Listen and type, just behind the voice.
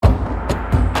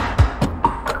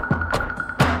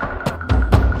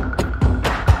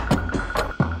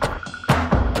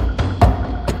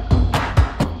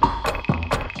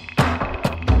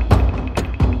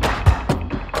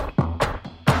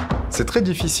C'est très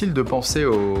difficile de penser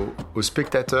au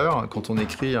spectateur quand on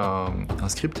écrit un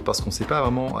script parce qu'on ne sait pas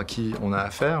vraiment à qui on a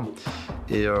affaire.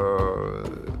 Et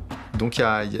donc il y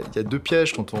a deux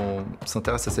pièges quand on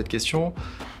s'intéresse à cette question.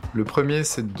 Le premier,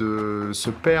 c'est de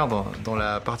se perdre dans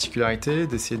la particularité,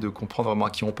 d'essayer de comprendre vraiment à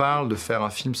qui on parle, de faire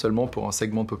un film seulement pour un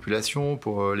segment de population,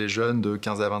 pour les jeunes de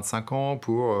 15 à 25 ans,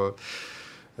 pour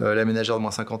la ménagère de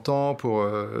moins 50 ans, pour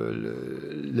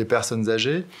les personnes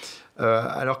âgées.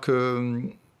 Alors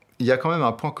qu'il y a quand même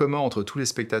un point commun entre tous les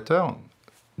spectateurs,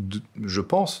 je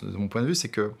pense, de mon point de vue, c'est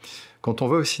que quand on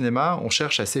va au cinéma, on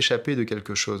cherche à s'échapper de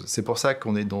quelque chose. C'est pour ça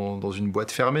qu'on est dans une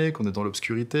boîte fermée, qu'on est dans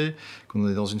l'obscurité, qu'on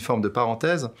est dans une forme de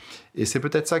parenthèse. Et c'est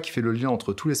peut-être ça qui fait le lien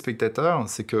entre tous les spectateurs,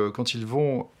 c'est que quand ils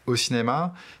vont au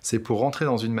cinéma, c'est pour rentrer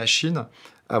dans une machine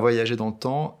à voyager dans le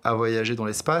temps, à voyager dans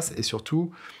l'espace, et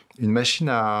surtout une machine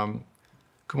à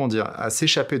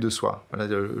s'échapper de soi. Voilà,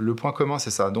 le point commun,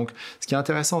 c'est ça. Donc, ce qui est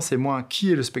intéressant, c'est moins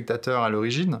qui est le spectateur à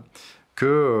l'origine,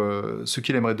 que ce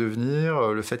qu'il aimerait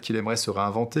devenir, le fait qu'il aimerait se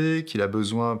réinventer, qu'il a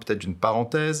besoin peut-être d'une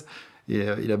parenthèse, et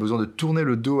il a besoin de tourner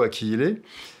le dos à qui il est.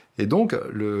 Et donc,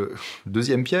 le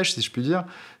deuxième piège, si je puis dire,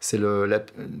 c'est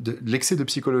l'excès de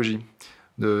psychologie.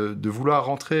 De vouloir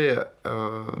rentrer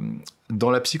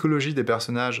dans la psychologie des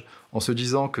personnages en se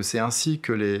disant que c'est ainsi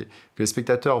que les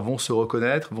spectateurs vont se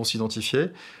reconnaître, vont s'identifier.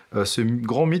 Ce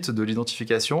grand mythe de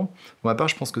l'identification, pour ma part,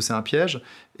 je pense que c'est un piège,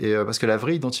 parce que la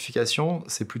vraie identification,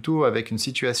 c'est plutôt avec une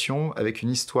situation, avec une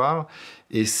histoire,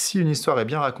 et si une histoire est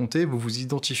bien racontée, vous vous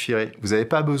identifierez. Vous n'avez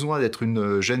pas besoin d'être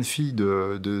une jeune fille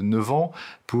de 9 ans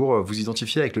pour vous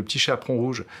identifier avec le petit chaperon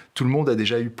rouge. Tout le monde a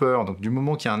déjà eu peur, donc du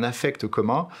moment qu'il y a un affect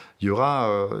commun, il y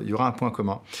aura un point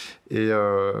commun. Et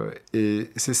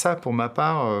c'est ça, pour ma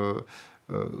part,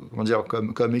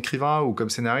 comme écrivain ou comme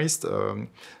scénariste,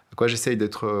 à quoi j'essaye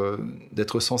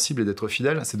d'être sensible et d'être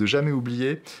fidèle, c'est de jamais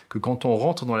oublier que quand on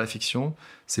rentre dans la fiction,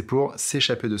 c'est pour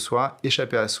s'échapper de soi,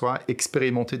 échapper à soi,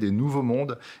 expérimenter des nouveaux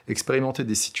mondes, expérimenter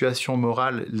des situations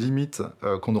morales limites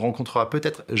qu'on ne rencontrera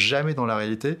peut-être jamais dans la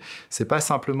réalité. C'est pas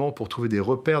simplement pour trouver des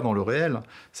repères dans le réel,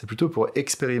 c'est plutôt pour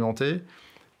expérimenter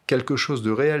quelque chose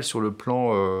de réel sur le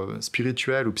plan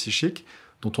spirituel ou psychique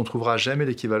dont on ne trouvera jamais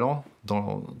l'équivalent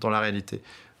dans la réalité.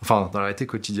 Enfin, dans la réalité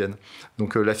quotidienne.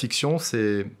 Donc la fiction,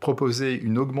 c'est proposer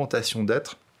une augmentation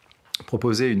d'être,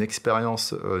 proposer une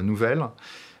expérience nouvelle,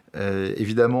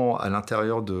 évidemment à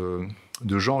l'intérieur de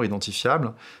genres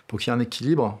identifiables, pour qu'il y ait un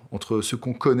équilibre entre ce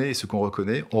qu'on connaît et ce qu'on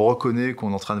reconnaît. On reconnaît qu'on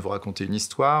est en train de vous raconter une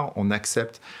histoire, on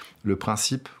accepte le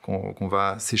principe qu'on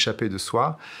va s'échapper de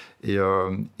soi, et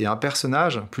un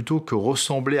personnage, plutôt que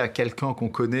ressembler à quelqu'un qu'on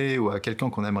connaît ou à quelqu'un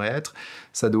qu'on aimerait être,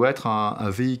 ça doit être un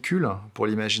véhicule pour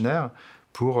l'imaginaire,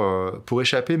 pour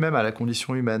échapper même à la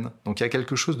condition humaine. Donc il y a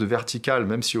quelque chose de vertical,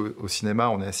 même si au cinéma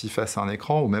on est assis face à un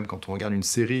écran, ou même quand on regarde une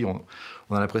série,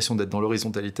 on a l'impression d'être dans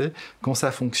l'horizontalité. Quand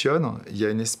ça fonctionne, il y a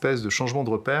une espèce de changement de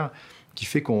repère qui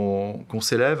fait qu'on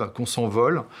s'élève, qu'on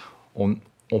s'envole.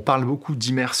 On parle beaucoup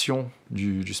d'immersion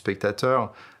du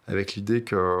spectateur, avec l'idée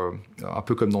que, un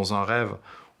peu comme dans un rêve,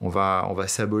 on va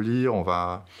s'abolir, on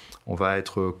va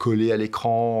être collé à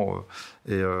l'écran,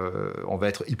 et on va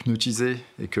être hypnotisé,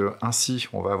 et que ainsi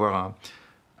on va avoir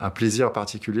un plaisir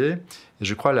particulier. Et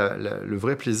je crois le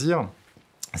vrai plaisir,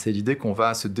 c'est l'idée qu'on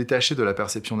va se détacher de la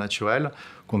perception naturelle,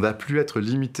 qu'on ne va plus être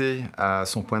limité à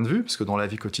son point de vue, parce que dans la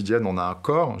vie quotidienne, on a un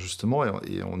corps, justement,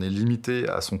 et on est limité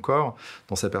à son corps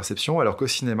dans sa perception, alors qu'au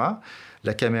cinéma,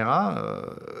 la caméra,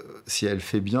 si elle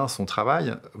fait bien son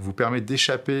travail, vous permet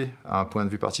d'échapper à un point de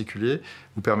vue particulier,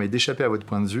 vous permet d'échapper à votre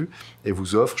point de vue, et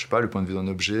vous offre, je sais pas, le point de vue d'un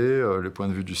objet, le point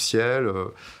de vue du ciel,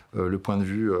 le point de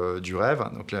vue du rêve.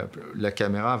 Donc la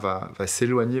caméra va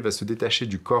s'éloigner, va se détacher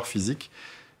du corps physique,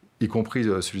 y compris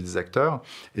celui des acteurs.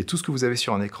 Et tout ce que vous avez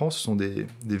sur un écran, ce sont des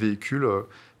véhicules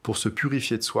pour se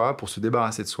purifier de soi, pour se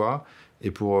débarrasser de soi, et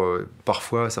pour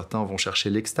parfois, certains vont chercher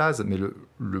l'extase, mais le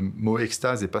mot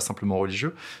extase n'est pas simplement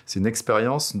religieux, c'est une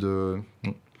expérience de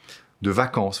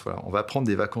vacances. Voilà. On va prendre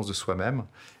des vacances de soi-même,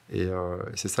 et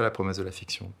c'est ça la promesse de la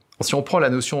fiction. Si on prend la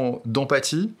notion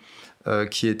d'empathie,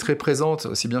 qui est très présente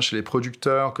aussi bien chez les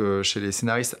producteurs que chez les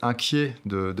scénaristes inquiets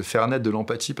de faire naître de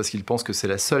l'empathie parce qu'ils pensent que c'est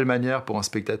la seule manière pour un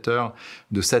spectateur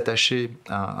de s'attacher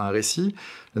à un récit.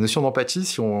 La notion d'empathie,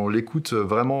 si on l'écoute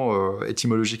vraiment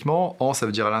étymologiquement, ça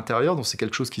veut dire à l'intérieur, donc c'est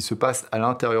quelque chose qui se passe à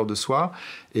l'intérieur de soi.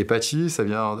 Et pathie, ça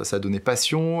a donné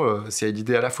passion, c'est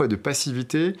l'idée à la fois de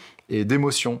passivité et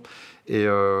d'émotion. Et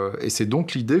c'est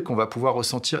donc l'idée qu'on va pouvoir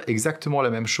ressentir exactement la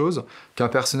même chose qu'un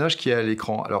personnage qui est à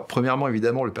l'écran. Alors, premièrement,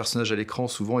 évidemment, le personnage à l'écran,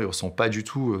 souvent, il ne ressent pas du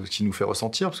tout ce qu'il nous fait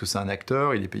ressentir, parce que c'est un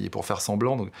acteur, il est payé pour faire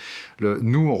semblant. Donc,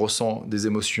 nous, on ressent des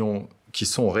émotions qui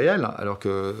sont réels, alors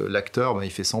que l'acteur,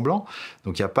 il fait semblant.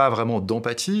 Donc il n'y a pas vraiment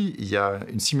d'empathie, il y a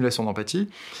une simulation d'empathie.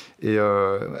 Et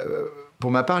pour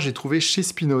ma part, j'ai trouvé chez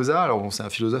Spinoza, alors bon, c'est un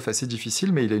philosophe assez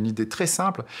difficile, mais il a une idée très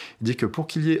simple. Il dit que pour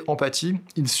qu'il y ait empathie,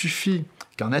 il suffit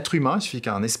qu'un être humain, il suffit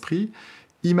qu'un esprit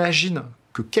imagine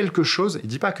que quelque chose, il ne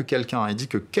dit pas que quelqu'un, il dit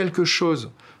que quelque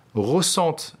chose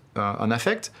ressente un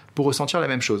affect pour ressentir la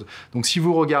même chose. Donc si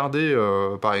vous regardez,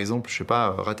 par exemple, je sais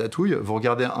pas, Ratatouille, vous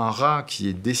regardez un rat qui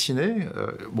est dessiné,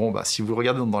 si vous le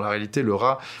regardez dans la réalité, le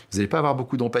rat, vous n'allez pas avoir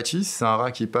beaucoup d'empathie. Si c'est un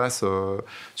rat qui passe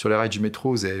sur les rails du métro,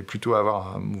 vous allez plutôt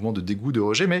avoir un mouvement de dégoût, de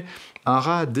rejet, mais un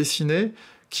rat dessiné,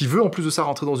 qui veut en plus de ça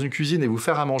rentrer dans une cuisine et vous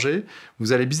faire à manger,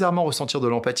 vous allez bizarrement ressentir de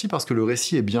l'empathie parce que le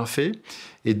récit est bien fait.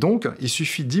 Et donc, il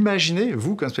suffit d'imaginer,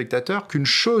 vous, comme spectateur, qu'une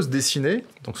chose dessinée,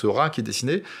 donc ce rat qui est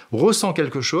dessiné, ressent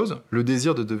quelque chose, le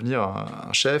désir de devenir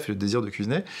un chef, le désir de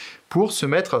cuisiner, pour se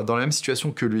mettre dans la même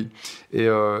situation que lui. Et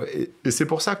c'est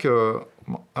pour ça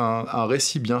qu'un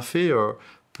récit bien fait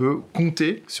peut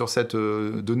compter sur cette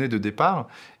donnée de départ.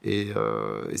 Et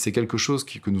c'est quelque chose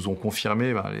que nous ont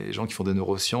confirmé les gens qui font des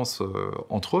neurosciences,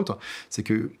 entre autres, c'est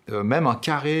que même un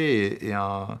carré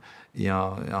et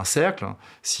un cercle,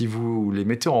 si vous les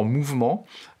mettez en mouvement,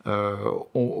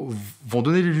 vont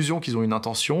donner l'illusion qu'ils ont une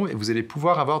intention et vous allez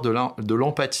pouvoir avoir de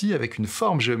l'empathie avec une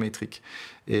forme géométrique.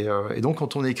 Et donc,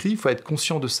 quand on écrit, il faut être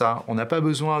conscient de ça. On n'a pas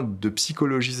besoin de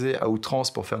psychologiser à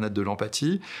outrance pour faire naître de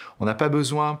l'empathie. On n'a pas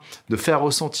besoin de faire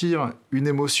ressentir une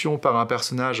émotion par un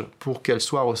personnage pour qu'elle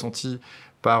soit ressentie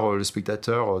par le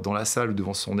spectateur dans la salle ou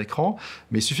devant son écran.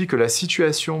 Mais il suffit que la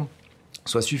situation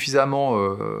soit suffisamment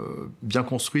bien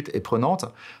construite et prenante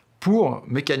pour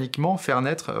mécaniquement faire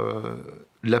naître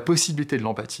la possibilité de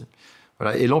l'empathie.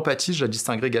 Voilà. Et l'empathie, je la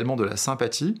distinguerai également de la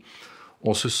sympathie. On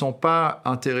ne se sent pas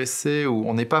intéressé ou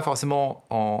on n'est pas forcément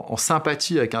en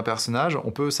sympathie avec un personnage.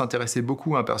 On peut s'intéresser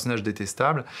beaucoup à un personnage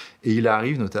détestable et il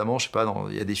arrive notamment, je sais pas,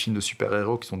 il y a des films de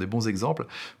super-héros qui sont des bons exemples,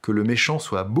 que le méchant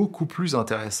soit beaucoup plus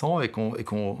intéressant et qu'on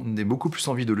ait beaucoup plus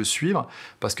envie de le suivre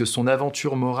parce que son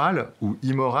aventure morale ou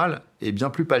immorale est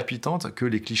bien plus palpitante que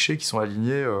les clichés qui sont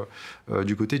alignés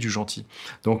du côté du gentil.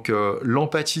 Donc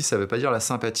l'empathie, ça ne veut pas dire la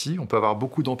sympathie. On peut avoir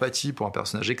beaucoup d'empathie pour un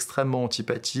personnage extrêmement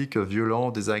antipathique,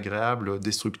 violent, désagréable,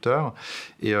 destructeur.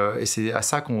 Et c'est à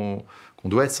ça qu'on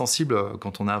doit être sensible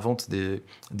quand on invente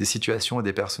des situations et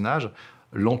des personnages.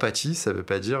 L'empathie, ça ne veut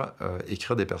pas dire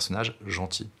écrire des personnages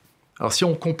gentils. Alors si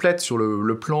on complète sur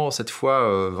le plan, cette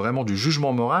fois, vraiment du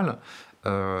jugement moral,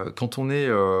 quand on est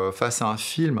face à un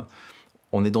film,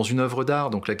 on est dans une œuvre d'art,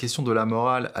 donc la question de la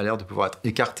morale a l'air de pouvoir être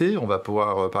écartée. On va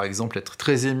pouvoir, par exemple, être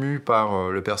très ému par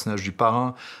le personnage du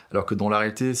parrain, alors que dans la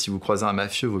réalité, si vous croisez un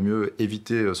mafieux, il vaut mieux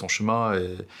éviter son chemin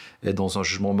et être dans un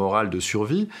jugement moral de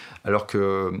survie. Alors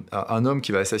qu'un homme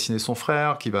qui va assassiner son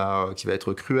frère, qui va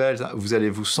être cruel, vous allez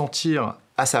vous sentir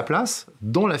à sa place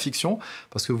dans la fiction,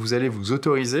 parce que vous allez vous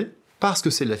autoriser, parce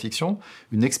que c'est de la fiction,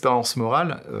 une expérience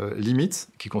morale limite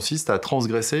qui consiste à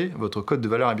transgresser votre code de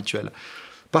valeurs habituel.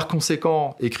 Par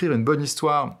conséquent, écrire une bonne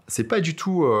histoire, c'est pas du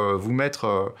tout vous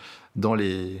mettre dans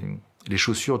les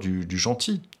chaussures du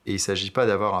gentil. Et il ne s'agit pas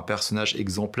d'avoir un personnage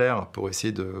exemplaire pour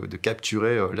essayer de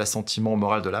capturer l'assentiment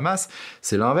moral de la masse.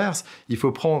 C'est l'inverse. Il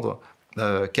faut prendre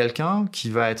quelqu'un qui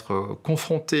va être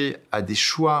confronté à des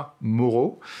choix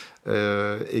moraux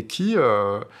et qui,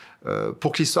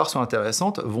 pour que l'histoire soit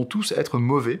intéressante, vont tous être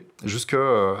mauvais jusqu'à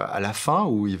la fin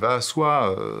où il va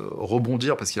soit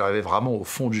rebondir parce qu'il arrivait vraiment au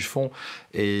fond du fond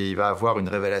et il va avoir une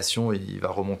révélation et il va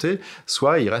remonter,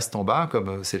 soit il reste en bas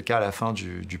comme c'est le cas à la fin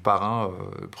du Parrain,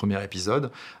 premier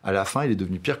épisode. À la fin, il est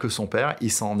devenu pire que son père,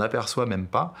 il s'en aperçoit même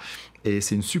pas. Et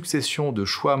c'est une succession de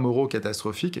choix moraux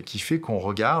catastrophiques qui fait qu'on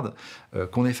regarde,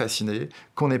 qu'on est fasciné,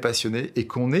 qu'on est passionné et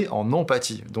qu'on est en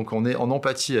empathie. Donc on est en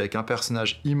empathie avec un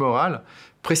personnage immoral,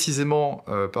 précisément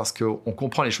parce qu'on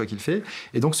comprend les choix qu'il fait.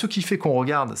 Et donc ce qui fait qu'on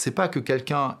regarde, c'est pas que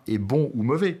quelqu'un est bon ou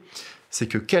mauvais, c'est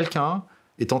que quelqu'un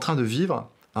est en train de vivre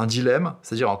un dilemme,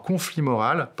 c'est-à-dire un conflit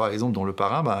moral. Par exemple, dans Le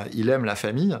Parrain, il aime la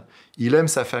famille, il aime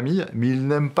sa famille, mais il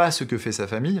n'aime pas ce que fait sa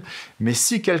famille. Mais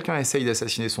si quelqu'un essaye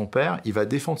d'assassiner son père, il va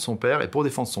défendre son père, et pour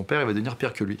défendre son père, il va devenir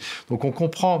pire que lui. Donc on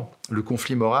comprend le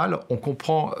conflit moral, on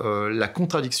comprend la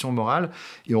contradiction morale,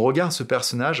 et on regarde ce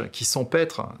personnage qui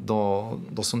s'empêtre dans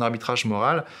son arbitrage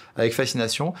moral avec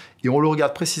fascination, et on le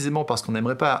regarde précisément parce qu'on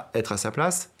n'aimerait pas être à sa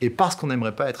place, et parce qu'on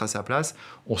n'aimerait pas être à sa place,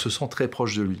 on se sent très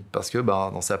proche de lui. Parce que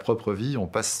dans sa propre vie, on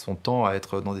passe son temps à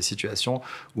être dans des situations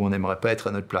où on n'aimerait pas être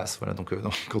à notre place. Voilà, donc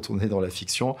quand on est dans la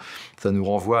fiction, ça nous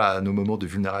renvoie à nos moments de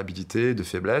vulnérabilité, de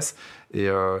faiblesse. Et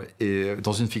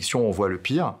dans une fiction, on voit le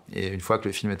pire. Et une fois que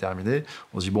le film est terminé,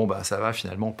 on se dit, ça va,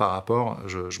 finalement, par rapport,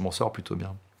 je m'en sors plutôt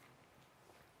bien.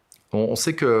 On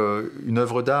sait qu'une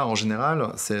œuvre d'art, en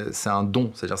général, c'est un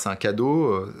don, c'est-à-dire c'est un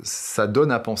cadeau, ça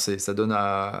donne à penser, ça donne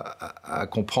à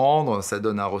comprendre, ça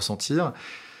donne à ressentir.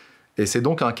 Et c'est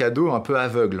donc un cadeau un peu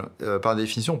aveugle. Par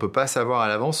définition, on ne peut pas savoir à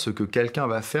l'avance ce que quelqu'un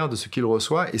va faire de ce qu'il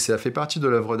reçoit, et ça fait partie de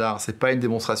l'œuvre d'art. Ce n'est pas une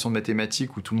démonstration de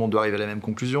mathématiques où tout le monde doit arriver à la même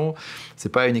conclusion, ce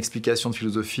n'est pas une explication de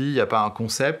philosophie, il n'y a pas un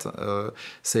concept,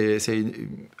 c'est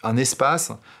un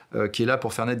espace qui est là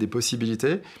pour faire naître des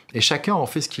possibilités, et chacun en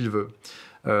fait ce qu'il veut.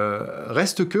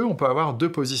 Reste que, on peut avoir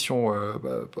deux positions.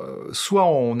 Soit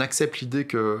on accepte l'idée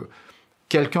que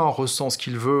quelqu'un ressent ce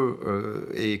qu'il veut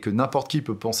et que n'importe qui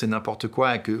peut penser n'importe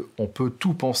quoi et qu'on peut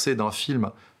tout penser d'un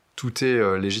film, tout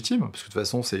est légitime, parce que de toute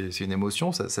façon c'est une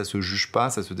émotion, ça se juge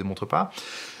pas, ça se démontre pas.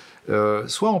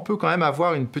 Soit on peut quand même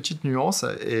avoir une petite nuance,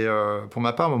 et pour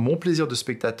ma part, mon plaisir de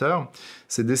spectateur,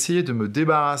 c'est d'essayer de me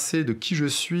débarrasser de qui je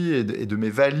suis et de mes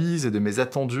valises et de mes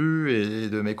attendus et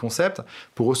de mes concepts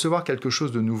pour recevoir quelque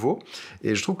chose de nouveau.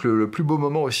 Et je trouve que le plus beau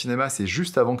moment au cinéma, c'est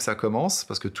juste avant que ça commence,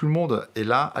 parce que tout le monde est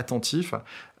là, attentif,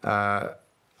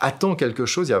 attend quelque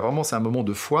chose. C'est un moment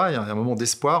de foi, il y a un moment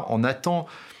d'espoir, on attend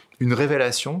une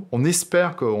révélation, on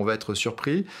espère qu'on va être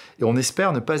surpris, et on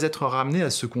espère ne pas être ramené à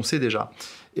ce qu'on sait déjà.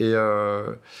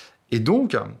 Et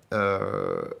donc,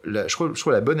 je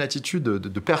trouve la bonne attitude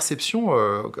de perception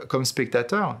comme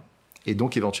spectateur, et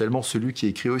donc éventuellement celui qui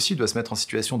écrit aussi doit se mettre en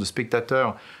situation de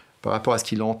spectateur par rapport à ce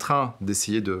qu'il est en train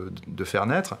d'essayer de faire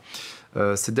naître,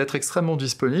 c'est d'être extrêmement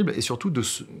disponible et surtout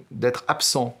d'être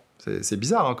absent. C'est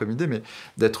bizarre comme idée, mais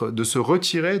de se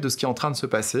retirer de ce qui est en train de se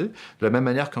passer, de la même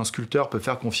manière qu'un sculpteur peut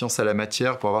faire confiance à la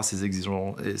matière pour avoir ses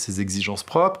exigences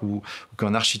propres, ou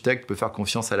qu'un architecte peut faire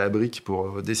confiance à la brique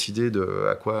pour décider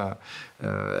à quoi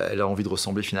elle a envie de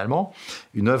ressembler finalement.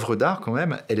 Une œuvre d'art, quand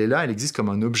même, elle est là, elle existe comme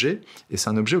un objet, et c'est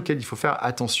un objet auquel il faut faire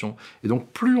attention. Et donc,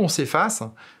 plus on s'efface,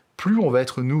 plus on va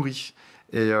être nourri.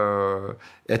 Et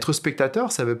être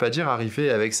spectateur, ça ne veut pas dire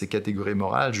arriver avec ses catégories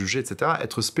morales, juger, etc.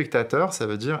 Être spectateur, ça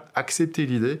veut dire accepter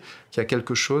l'idée qu'il y a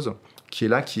quelque chose qui est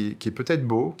là, qui est peut-être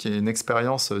beau, qui est une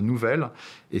expérience nouvelle.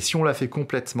 Et si on la fait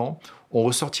complètement, on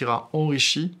ressortira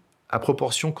enrichi à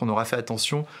proportion qu'on aura fait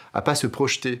attention à ne pas se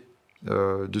projeter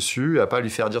dessus, à ne pas lui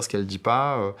faire dire ce qu'elle ne dit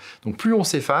pas. Donc plus on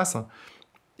s'efface,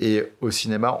 et au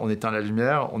cinéma, on éteint la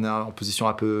lumière, on est en position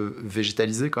un peu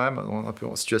végétalisée quand même, un peu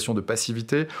en situation de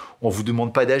passivité. On ne vous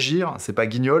demande pas d'agir, c'est pas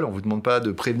Guignol, on ne vous demande pas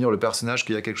de prévenir le personnage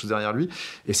qu'il y a quelque chose derrière lui.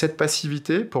 Et cette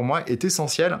passivité, pour moi, est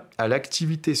essentielle à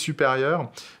l'activité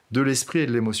supérieure de l'esprit et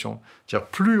de l'émotion. C'est-à-dire,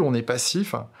 plus on est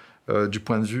passif du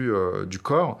point de vue du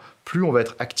corps, plus on va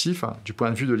être actif du point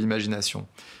de vue de l'imagination.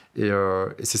 Et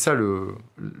c'est ça le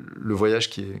voyage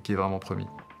qui est vraiment promis.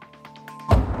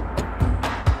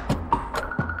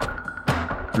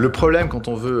 Le problème quand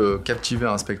on veut captiver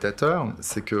un spectateur,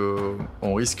 c'est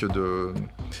qu'on risque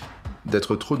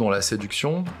d'être trop dans la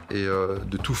séduction et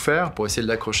de tout faire pour essayer de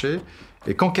l'accrocher.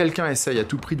 Et quand quelqu'un essaye à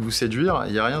tout prix de vous séduire,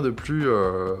 il n'y a rien de plus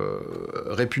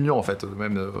répugnant, en fait,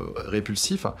 même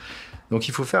répulsif. Donc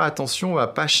il faut faire attention à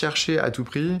ne pas chercher à tout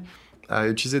prix à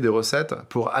utiliser des recettes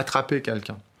pour attraper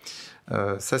quelqu'un.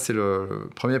 Ça, c'est le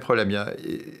premier problème.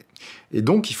 Et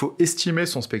donc, il faut estimer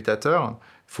son spectateur.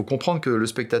 Il faut comprendre que le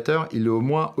spectateur, il est au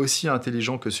moins aussi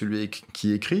intelligent que celui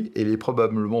qui écrit, et il est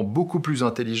probablement beaucoup plus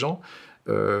intelligent,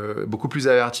 beaucoup plus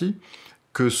averti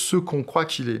que ce qu'on croit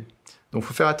qu'il est. Donc il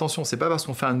faut faire attention, c'est pas parce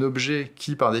qu'on fait un objet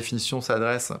qui, par définition,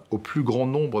 s'adresse au plus grand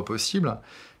nombre possible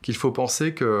qu'il faut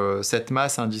penser que cette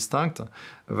masse indistincte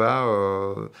ne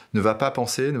va pas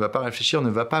penser, ne va pas réfléchir, ne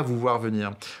va pas vous voir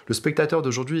venir. Le spectateur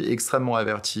d'aujourd'hui est extrêmement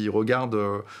averti, il regarde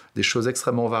des choses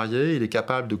extrêmement variées, il est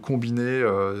capable de combiner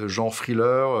genre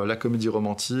thriller, la comédie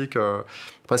romantique,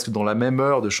 presque dans la même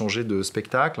heure de changer de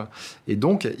spectacle, et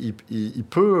donc il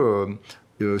peut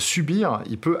subir,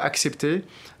 il peut accepter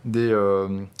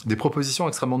des propositions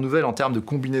extrêmement nouvelles en termes de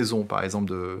combinaison, par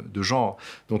exemple de genre.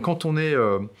 Donc quand on est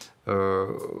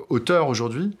auteur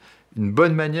aujourd'hui, une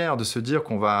bonne manière de se dire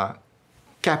qu'on va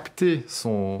capter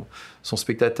son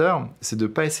spectateur, c'est de ne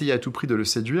pas essayer à tout prix de le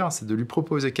séduire, c'est de lui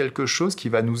proposer quelque chose qui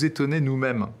va nous étonner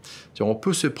nous-mêmes. On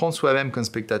peut se prendre soi-même comme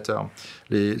spectateur.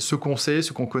 Ce qu'on sait,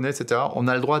 ce qu'on connaît, etc., on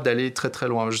a le droit d'aller très très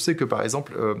loin. Je sais que par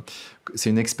exemple, c'est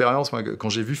une expérience, moi, quand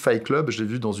j'ai vu Fight Club, je l'ai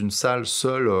vu dans une salle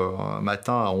seule un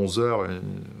matin à 11h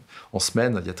en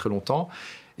semaine, il y a très longtemps.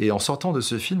 Et en sortant de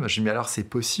ce film, je me suis dit, mais alors c'est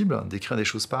possible d'écrire des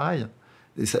choses pareilles ?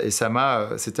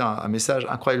 C'était un message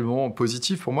incroyablement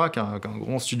positif pour moi qu'un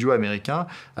grand studio américain,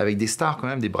 avec des stars quand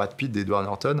même, des Brad Pitt, des Edward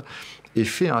Norton, ait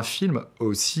fait un film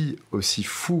aussi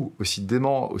fou, aussi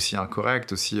dément, aussi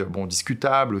incorrect, aussi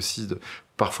discutable, aussi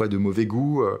parfois de mauvais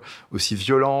goût, aussi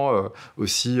violent,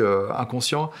 aussi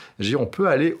inconscient. Je veux dire, on peut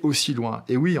aller aussi loin.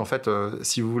 Et oui, en fait,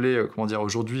 si vous voulez,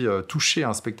 aujourd'hui toucher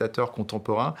un spectateur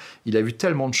contemporain, il a vu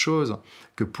tellement de choses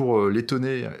que pour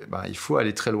l'étonner, il faut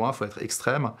aller très loin, il faut être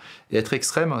extrême. Et être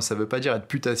extrême, ça ne veut pas dire être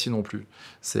putassier non plus.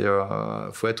 Il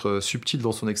faut être subtil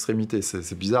dans son extrémité.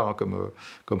 C'est bizarre hein,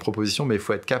 comme proposition, mais il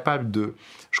faut être capable de...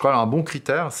 Je crois un bon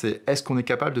critère, c'est est-ce qu'on est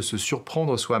capable de se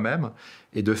surprendre soi-même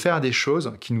et de faire des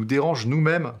choses qui nous dérangent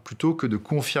nous-mêmes plutôt que de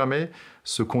confirmer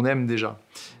ce qu'on aime déjà.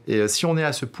 Et si on est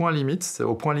à ce point limite,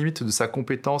 au point limite de sa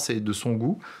compétence et de son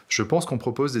goût, je pense qu'on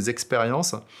propose des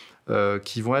expériences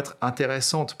qui vont être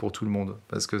intéressantes pour tout le monde.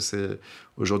 Parce que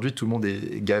aujourd'hui, tout le monde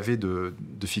est gavé de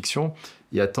fiction.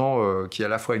 Il attend qu'il y ait à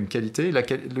la fois une qualité. La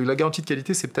garantie de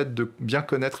qualité, c'est peut-être de bien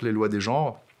connaître les lois des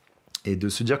genres et de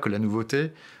se dire que la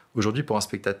nouveauté, aujourd'hui, pour un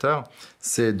spectateur,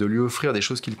 c'est de lui offrir des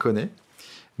choses qu'il connaît,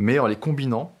 mais en les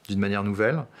combinant d'une manière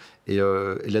nouvelle. Et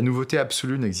la nouveauté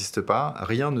absolue n'existe pas,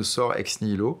 rien ne sort ex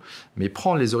nihilo, mais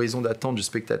prendre les horizons d'attente du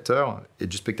spectateur, et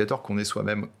du spectateur qu'on est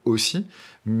soi-même aussi,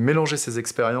 mélanger ses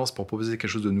expériences pour proposer quelque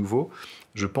chose de nouveau,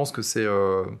 je pense que c'est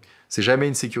jamais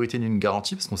une sécurité ni une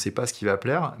garantie, parce qu'on ne sait pas ce qui va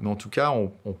plaire, mais en tout cas,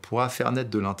 on pourra faire naître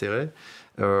de l'intérêt,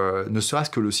 ne serait-ce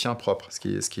que le sien propre, ce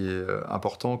qui est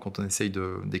important quand on essaye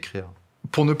d'écrire.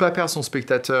 Pour ne pas perdre son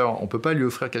spectateur, on ne peut pas lui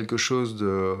offrir quelque chose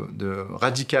de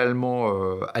radicalement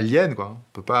alien, quoi. On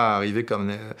ne peut pas arriver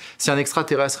comme... Si un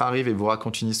extraterrestre arrive et vous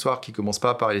raconte une histoire qui ne commence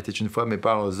pas par « Il était une fois », mais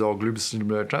par « Zorglub »,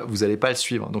 vous n'allez pas le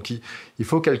suivre. Donc il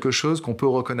faut quelque chose qu'on peut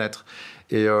reconnaître.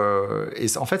 Et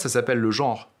en fait, ça s'appelle le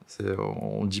genre.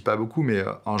 On ne le dit pas beaucoup, mais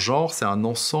un genre, c'est un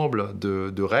ensemble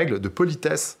de règles, de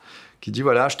politesse, qui dit «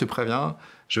 Voilà, je te préviens,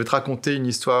 je vais te raconter une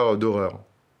histoire d'horreur ».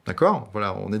 D'accord ?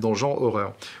 Voilà, on est dans le genre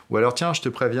horreur. Ou alors, tiens, je te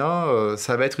préviens,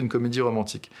 ça va être une comédie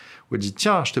romantique. Ou elle dit,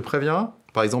 tiens, je te préviens,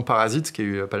 par exemple Parasite, qui a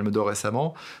eu la Palme d'Or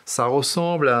récemment, ça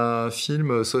ressemble à un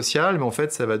film social, mais en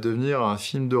fait, ça va devenir un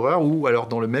film d'horreur. Ou alors,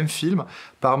 dans le même film,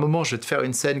 par moment, je vais te faire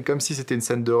une scène comme si c'était une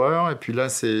scène d'horreur, et puis là,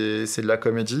 c'est de la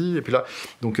comédie, et puis là...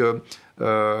 Donc,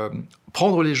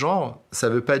 prendre les genres, ça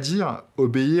ne veut pas dire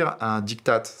obéir à un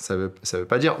diktat. Ça veut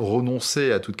pas dire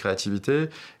renoncer à toute créativité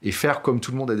et faire comme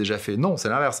tout le monde a déjà fait. Non, c'est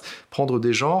l'inverse. Prendre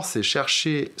des genres, c'est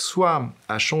chercher soit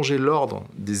à changer l'ordre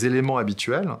des éléments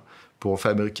habituels pour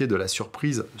fabriquer de la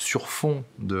surprise sur fond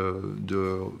de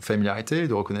familiarité,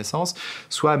 de reconnaissance,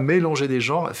 soit mélanger des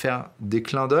genres, faire des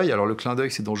clins d'œil. Alors le clin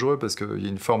d'œil, c'est dangereux parce qu'il y a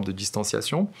une forme de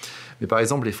distanciation. Mais par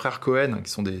exemple, les frères Cohen,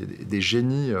 qui sont des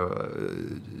génies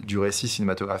du récit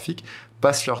cinématographique,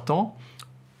 passent leur temps,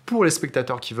 pour les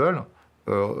spectateurs qui veulent,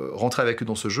 rentrer avec eux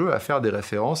dans ce jeu, à faire des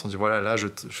références. On dit, voilà, là, je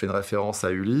fais une référence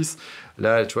à Ulysse.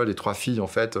 Là, tu vois, les trois filles, en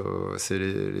fait, c'est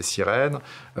les sirènes.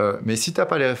 Mais si tu n'as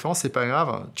pas les références, c'est pas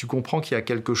grave. Tu comprends qu'il y a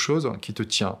quelque chose qui te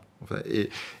tient.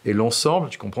 Et l'ensemble,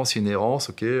 tu comprends, c'est une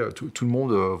errance. Ok, tout le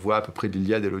monde voit à peu près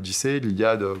l'Iliade et l'Odyssée.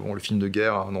 L'Iliade, le film de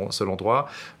guerre à un seul endroit.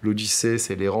 L'Odyssée,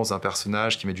 c'est l'errance d'un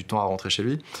personnage qui met du temps à rentrer chez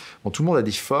lui. Bon, tout le monde a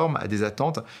des formes, a des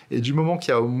attentes. Et du moment qu'il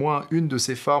y a au moins une de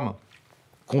ces formes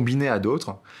combinée à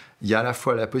d'autres, il y a à la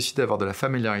fois la possibilité d'avoir de la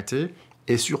familiarité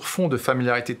et sur fond de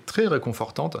familiarité très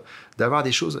réconfortante, d'avoir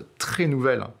des choses très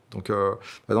nouvelles. Donc, par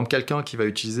exemple, quelqu'un qui va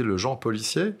utiliser le genre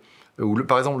policier, ou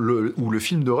le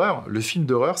film d'horreur. Le film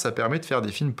d'horreur, ça permet de faire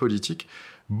des films politiques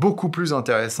beaucoup plus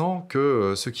intéressants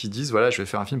que ceux qui disent « voilà, je vais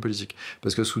faire un film politique ».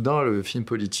 Parce que soudain, le film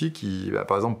politique,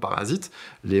 par exemple Parasite,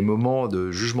 les moments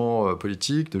de jugement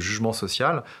politique, de jugement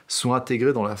social, sont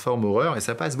intégrés dans la forme horreur et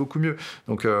ça passe beaucoup mieux.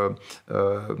 Donc,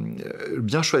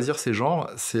 bien choisir ces genres,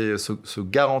 c'est se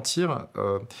garantir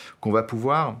qu'on va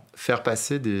pouvoir faire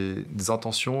passer des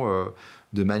intentions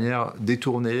de manière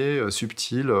détournée,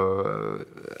 subtile,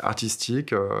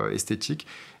 artistique, esthétique,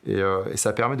 et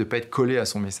ça permet de ne pas être collé à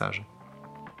son message.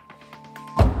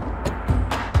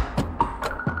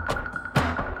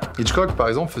 Hitchcock, par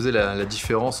exemple, faisait la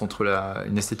différence entre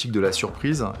une esthétique de la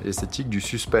surprise et l'esthétique du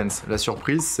suspense. La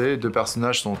surprise, c'est deux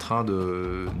personnages sont en train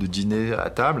de dîner à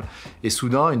table et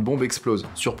soudain, une bombe explose.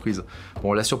 Surprise.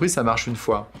 Bon, la surprise, ça marche une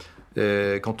fois.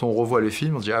 Et quand on revoit le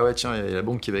film, on se dit « Ah ouais, tiens, il y a la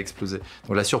bombe qui va exploser ».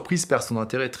 Donc la surprise perd son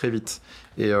intérêt très vite.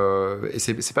 Et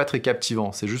c'est pas très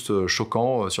captivant, c'est juste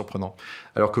choquant, surprenant.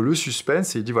 Alors que le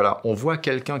suspense, il dit « Voilà, on voit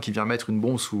quelqu'un qui vient mettre une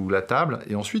bombe sous la table,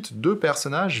 et ensuite, deux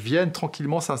personnages viennent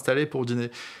tranquillement s'installer pour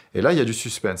dîner. » Et là, il y a du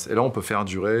suspense. Et là, on peut faire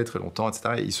durer très longtemps,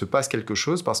 etc. Et il se passe quelque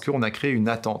chose parce qu'on a créé une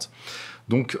attente.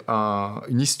 Donc,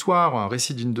 une histoire, un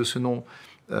récit digne de ce nom,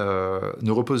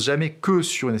 ne repose jamais que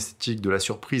sur une esthétique de la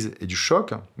surprise et du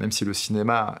choc, même si le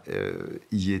cinéma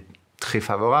y est très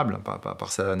favorable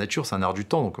par sa nature, c'est un art du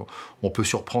temps, donc on peut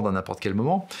surprendre à n'importe quel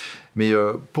moment. Mais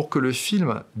pour que le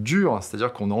film dure,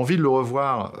 c'est-à-dire qu'on a envie de le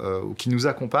revoir ou qu'il nous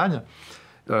accompagne,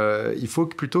 il faut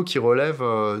plutôt qu'il relève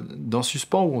d'un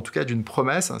suspens ou en tout cas d'une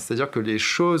promesse, c'est-à-dire que les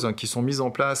choses qui sont mises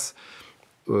en place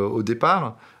au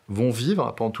départ vont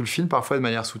vivre pendant tout le film, parfois de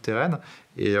manière souterraine,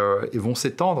 et vont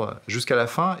s'étendre jusqu'à la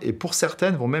fin, et pour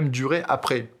certaines vont même durer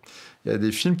après. Il y a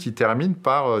des films qui terminent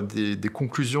par des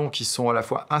conclusions qui sont à la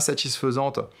fois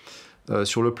insatisfaisantes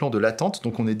sur le plan de l'attente,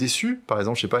 donc on est déçu. Par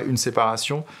exemple, je sais pas, une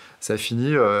séparation, ça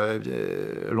finit,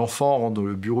 l'enfant rentre dans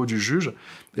le bureau du juge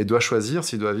et doit choisir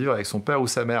s'il doit vivre avec son père ou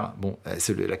sa mère. Bon,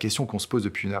 c'est la question qu'on se pose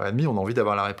depuis 1h30, on a envie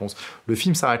d'avoir la réponse. Le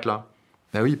film s'arrête là.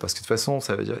 Ben oui, parce que de toute façon,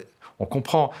 ça veut dire... On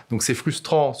comprend. Donc c'est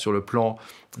frustrant sur le plan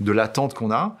de l'attente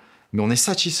qu'on a, mais on est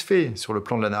satisfait sur le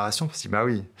plan de la narration, parce que bah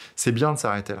oui, c'est bien de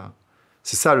s'arrêter là.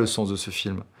 C'est ça le sens de ce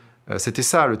film. C'était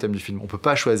ça le thème du film. On ne peut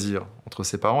pas choisir entre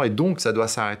ses parents, et donc ça doit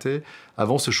s'arrêter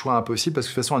avant ce choix impossible, parce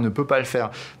que de toute façon, elle ne peut pas le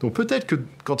faire. Donc peut-être que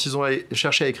quand ils ont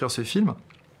cherché à écrire ce film,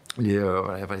 les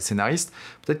scénaristes,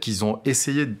 peut-être qu'ils ont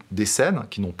essayé des scènes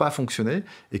qui n'ont pas fonctionné,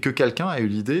 et que quelqu'un a eu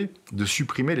l'idée de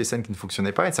supprimer les scènes qui ne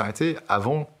fonctionnaient pas et de s'arrêter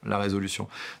avant la résolution.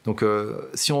 Donc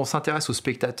si on s'intéresse au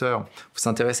spectateur, faut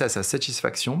s'intéresser à sa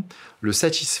satisfaction. Le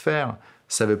satisfaire,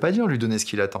 ça ne veut pas dire lui donner ce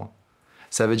qu'il attend.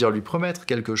 Ça veut dire lui promettre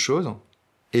quelque chose,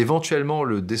 éventuellement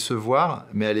le décevoir,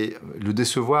 mais le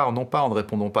décevoir non pas en ne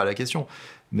répondant pas à la question,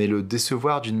 mais le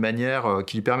décevoir d'une manière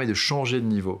qui lui permet de changer de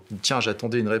niveau. Tiens,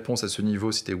 j'attendais une réponse à ce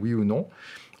niveau, c'était oui ou non.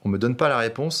 On ne me donne pas la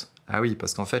réponse. Ah oui,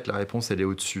 parce qu'en fait, la réponse, elle est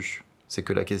au-dessus. C'est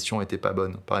que la question n'était pas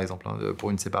bonne, par exemple,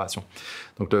 pour une séparation.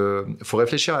 Donc, il faut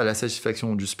réfléchir à la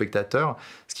satisfaction du spectateur.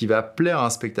 Ce qui va plaire à un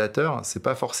spectateur, c'est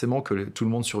pas forcément que tout le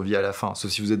monde survit à la fin. Sauf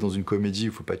si vous êtes dans une comédie, il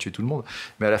ne faut pas tuer tout le monde.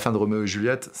 Mais à la fin de Roméo et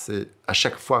Juliette, c'est à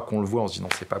chaque fois qu'on le voit, on se dit non,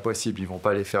 c'est pas possible, ils vont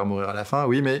pas les faire mourir à la fin.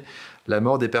 Oui, mais la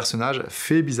mort des personnages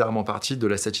fait bizarrement partie de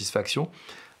la satisfaction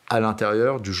à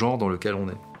l'intérieur du genre dans lequel on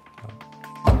est.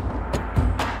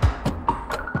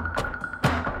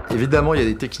 Évidemment, il y a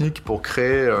des techniques pour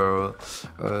créer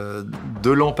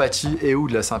de l'empathie et ou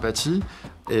de la sympathie.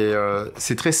 Et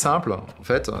c'est très simple, en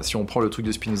fait. Si on prend le truc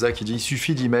de Spinoza qui dit « il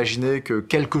suffit d'imaginer que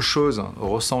quelque chose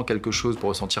ressent quelque chose pour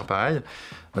ressentir pareil »,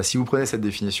 bah, si vous prenez cette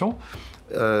définition,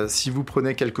 si vous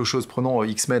prenez quelque chose, prenons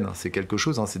X-Men, c'est quelque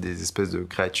chose, c'est des espèces de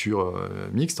créatures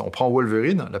mixtes. On prend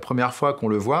Wolverine, la première fois qu'on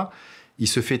le voit, il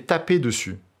se fait taper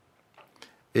dessus.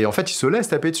 Et en fait, il se laisse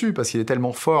taper dessus parce qu'il est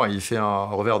tellement fort, il fait un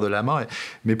revers de la main.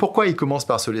 Mais pourquoi il commence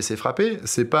par se laisser frapper ?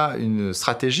 C'est pas une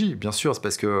stratégie, bien sûr, c'est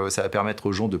parce que ça va permettre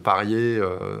aux gens de parier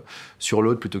sur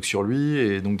l'autre plutôt que sur lui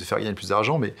et donc de faire gagner plus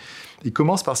d'argent. Mais il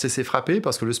commence par se laisser frapper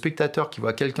parce que le spectateur qui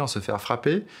voit quelqu'un se faire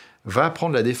frapper va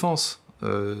prendre la défense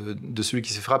de celui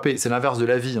qui s'est frappé. C'est l'inverse de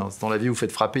la vie. Dans la vie, vous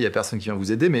faites frapper, il n'y a personne qui vient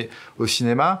vous aider, mais au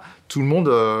cinéma, tout le monde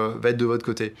va être de votre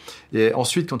côté. Et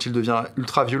ensuite, quand il devient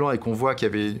ultra violent et qu'on voit qu'il y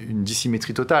avait une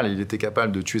dissymétrie totale, il était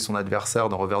capable de tuer son adversaire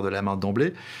d'un revers de la main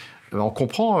d'emblée, on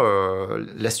comprend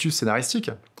l'astuce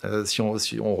scénaristique. Si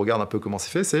on regarde un peu comment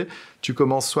c'est fait, c'est tu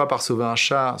commences soit par sauver un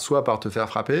chat, soit par te faire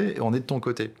frapper, et on est de ton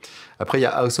côté. Après, il y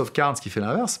a House of Cards qui fait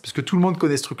l'inverse, puisque tout le monde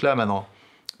connaît ce truc-là maintenant.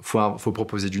 Faut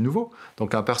proposer du nouveau.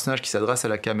 Donc un personnage qui s'adresse à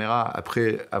la caméra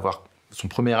après avoir son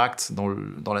premier acte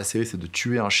dans la série, c'est de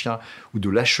tuer un chien ou de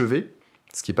l'achever,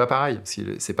 ce qui n'est pas pareil.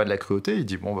 C'est pas de la cruauté. Il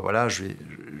dit bon ben voilà,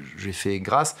 j'ai fait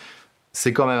grâce.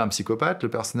 C'est quand même un psychopathe, le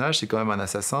personnage, c'est quand même un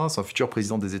assassin, c'est un futur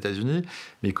président des États-Unis,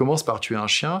 mais il commence par tuer un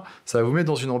chien. Ça va vous mettre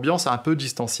dans une ambiance un peu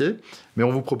distanciée, mais on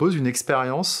vous propose une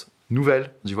expérience nouvelle.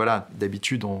 On dit voilà,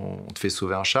 d'habitude on te fait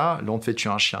sauver un chat, là on te fait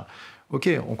tuer un chien. Ok,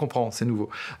 on comprend, c'est nouveau.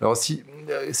 Alors si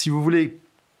vous voulez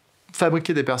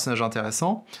fabriquer des personnages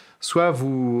intéressants, soit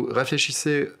vous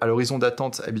réfléchissez à l'horizon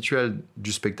d'attente habituel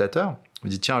du spectateur, vous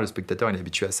dites tiens, le spectateur il est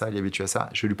habitué à ça, il est habitué à ça,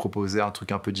 je vais lui proposer un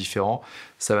truc un peu différent,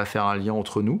 ça va faire un lien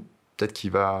entre nous, peut-être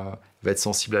qu'il va être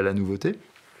sensible à la nouveauté.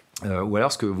 Ou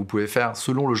alors ce que vous pouvez faire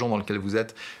selon le genre dans lequel vous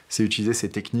êtes, c'est utiliser ces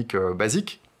techniques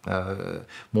basiques.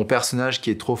 Mon personnage qui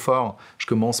est trop fort, je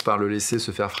commence par le laisser se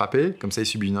faire frapper, comme ça il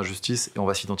subit une injustice et on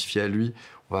va s'identifier à lui,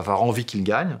 on va avoir envie qu'il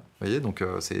gagne, vous voyez, donc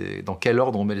c'est dans quel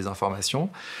ordre on met les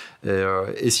informations.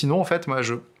 Et sinon en fait moi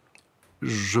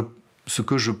ce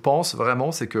que je pense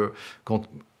vraiment c'est que quand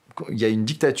il y a une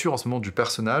dictature en ce moment du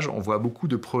personnage, on voit beaucoup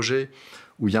de projets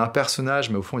où il y a un personnage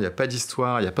mais au fond il n'y a pas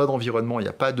d'histoire, il n'y a pas d'environnement, il n'y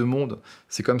a pas de monde,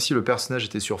 c'est comme si le personnage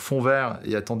était sur fond vert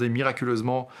et attendait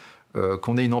miraculeusement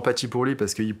qu'on ait une empathie pour lui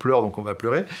parce qu'il pleure donc on va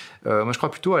pleurer. Moi je crois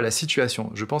plutôt à la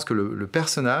situation. Je pense que le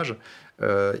personnage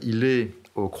il est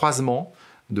au croisement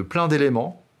de plein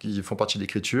d'éléments qui font partie de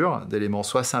l'écriture, d'éléments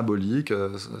soit symboliques,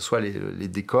 soit les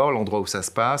décors, l'endroit où ça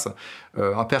se passe.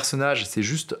 Un personnage c'est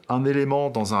juste un élément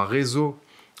dans un réseau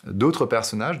d'autres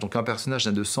personnages, donc un personnage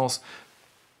n'a de sens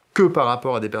que par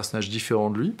rapport à des personnages différents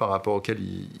de lui, par rapport auxquels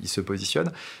il se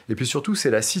positionne. Et puis surtout, c'est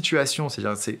la situation,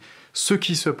 c'est-à-dire c'est ce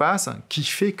qui se passe qui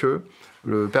fait que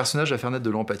le personnage va faire naître de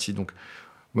l'empathie. Donc,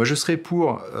 moi, je serais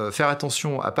pour faire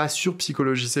attention à pas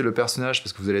surpsychologiser le personnage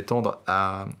parce que vous allez tendre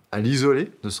à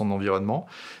l'isoler de son environnement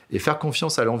et faire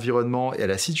confiance à l'environnement et à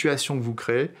la situation que vous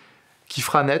créez qui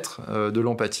fera naître de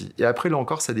l'empathie. Et après, là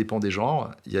encore, ça dépend des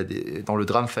genres. Dans le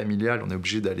drame familial, on est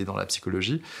obligé d'aller dans la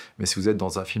psychologie, mais si vous êtes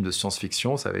dans un film de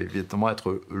science-fiction, ça va évidemment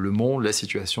être le monde, la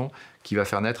situation qui va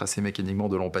faire naître assez mécaniquement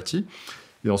de l'empathie.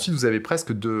 Et ensuite, vous avez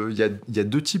presque il y a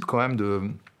deux types quand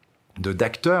même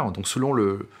d'acteurs, donc selon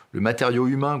le matériau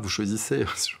humain que vous choisissez,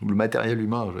 le matériel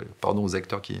humain, pardon aux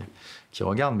acteurs qui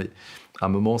regardent, mais à un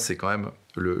moment, c'est quand même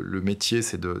le métier,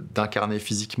 c'est d'incarner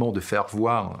physiquement, de faire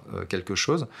voir quelque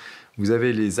chose. Vous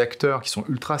avez les acteurs qui sont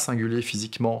ultra singuliers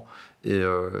physiquement et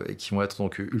qui vont être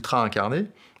donc ultra incarnés,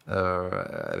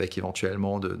 avec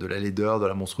éventuellement de la laideur, de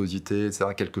la monstruosité, etc.,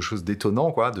 quelque chose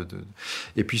d'étonnant, quoi.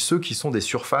 Et puis ceux qui sont des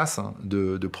surfaces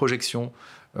de projection,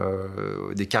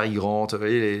 des Cary Grant, vous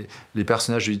voyez, les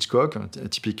personnages de Hitchcock,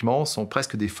 typiquement, sont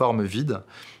presque des formes vides,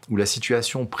 où la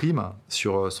situation prime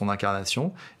sur son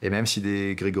incarnation, et même si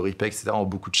des Gregory Peck, etc., ont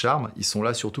beaucoup de charme, ils sont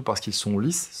là surtout parce qu'ils sont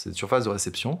lisses, c'est une surface de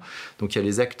réception. Donc il y a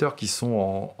les acteurs qui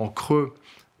sont en creux,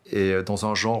 et dans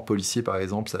un genre policier, par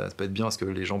exemple, ça peut être bien parce que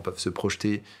les gens peuvent se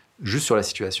projeter juste sur la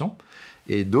situation,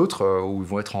 et d'autres où ils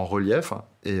vont être en relief,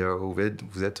 et où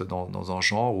vous êtes dans un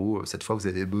genre où, cette fois, vous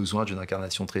avez besoin d'une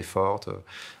incarnation très forte,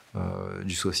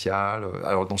 du social.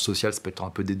 Alors, dans le social, ça peut être un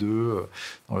peu des deux,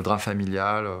 dans le drame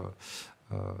familial,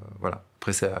 voilà.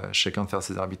 Après, c'est à chacun de faire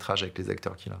ses arbitrages avec les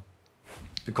acteurs qu'il a.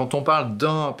 Quand on parle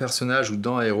d'un personnage ou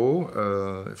d'un héros,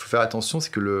 il faut faire attention,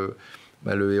 c'est que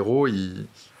le héros, il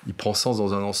prend sens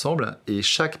dans un ensemble, et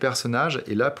chaque personnage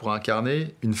est là pour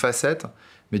incarner une facette,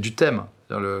 mais du thème.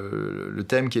 Le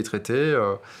thème qui est traité,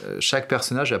 chaque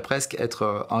personnage va presque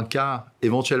être un cas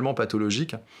éventuellement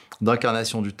pathologique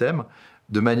d'incarnation du thème,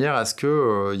 de manière à ce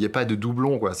qu'il n'y ait pas de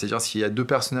doublon, quoi. C'est-à-dire s'il y a deux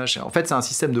personnages... En fait, c'est un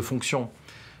système de fonctions.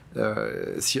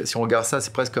 Si on regarde ça,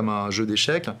 c'est presque comme un jeu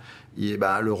d'échecs.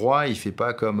 Le roi, il fait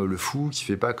pas comme le fou, qui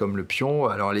fait pas comme le pion.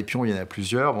 Alors les pions, il y en a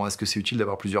plusieurs. Bon, est-ce que c'est utile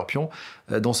d'avoir plusieurs pions ?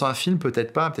 Dans un film,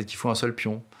 peut-être pas. Peut-être qu'il faut un seul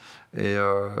pion. Et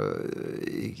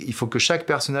il faut que chaque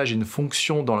personnage ait une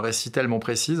fonction dans le récit tellement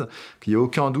précise qu'il n'y ait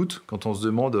aucun doute quand on se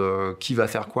demande qui va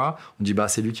faire quoi. On dit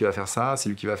c'est lui qui va faire ça, c'est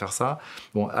lui qui va faire ça.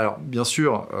 Bon, alors bien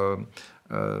sûr.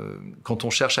 Quand on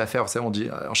cherche à faire,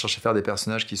 on cherche à faire des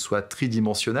personnages qui soient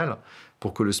tridimensionnels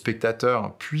pour que le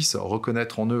spectateur puisse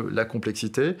reconnaître en eux la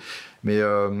complexité. Mais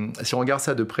si on regarde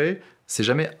ça de près, c'est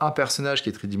jamais un personnage qui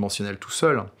est tridimensionnel tout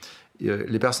seul.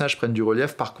 Les personnages prennent du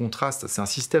relief par contraste. C'est un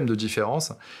système de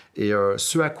différence. Et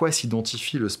ce à quoi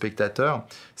s'identifie le spectateur,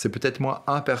 c'est peut-être moins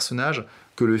un personnage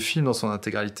que le film dans son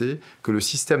intégralité, que le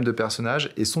système de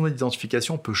personnages, et son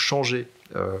identification peut changer.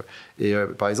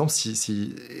 Par exemple,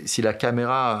 si la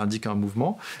caméra indique un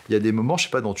mouvement, il y a des moments, je ne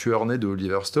sais pas, dans Tueur-né de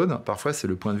Oliver Stone, parfois c'est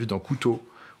le point de vue d'un couteau,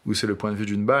 ou c'est le point de vue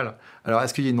d'une balle. Alors,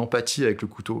 est-ce qu'il y a une empathie avec le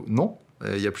couteau ? Non.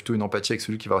 Il y a plutôt une empathie avec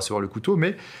celui qui va recevoir le couteau,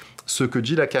 mais ce que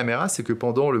dit la caméra, c'est que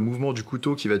pendant le mouvement du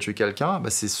couteau qui va tuer quelqu'un,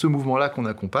 c'est ce mouvement-là qu'on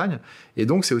accompagne, et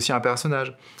donc c'est aussi un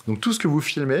personnage. Donc tout ce que vous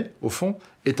filmez, au fond,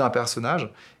 est un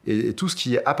personnage, et tout ce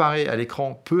qui apparaît à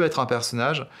l'écran peut être un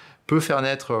personnage, peut faire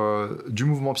naître du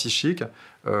mouvement psychique.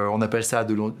 On appelle ça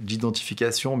de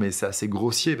l'identification, mais c'est assez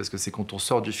grossier, parce que c'est quand on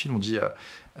sort du film,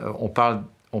 on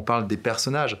parle des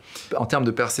personnages. En termes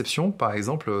de perception, par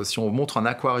exemple, si on montre un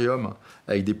aquarium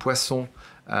avec des poissons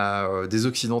à des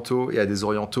occidentaux et à des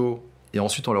orientaux, et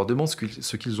ensuite on leur demande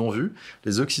ce qu'ils ont vu,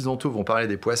 les occidentaux vont parler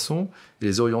des poissons, et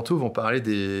les orientaux vont parler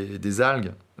des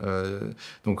algues.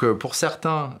 Donc pour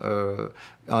certains,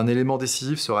 un élément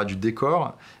décisif sera du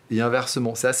décor, et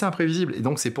inversement. C'est assez imprévisible, et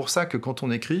donc c'est pour ça que quand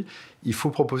on écrit, il faut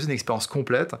proposer une expérience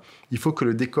complète. Il faut que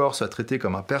le décor soit traité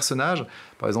comme un personnage.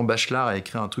 Par exemple, Bachelard a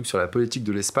écrit un truc sur la politique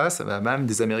de l'espace. Même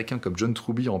des Américains comme John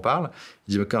Truby en parlent.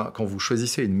 Il dit que quand vous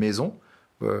choisissez une maison,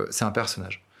 c'est un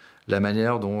personnage. La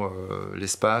manière dont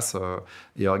l'espace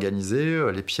est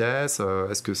organisé, les pièces,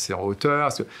 est-ce que c'est en hauteur,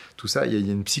 tout ça, il y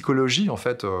a une psychologie en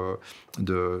fait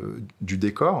du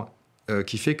décor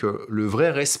qui fait que le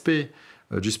vrai respect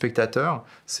du spectateur,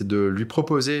 c'est de lui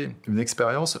proposer une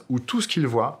expérience où tout ce qu'il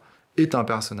voit est un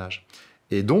personnage.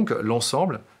 Et donc,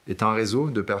 l'ensemble est un réseau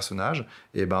de personnages.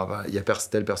 Et il y a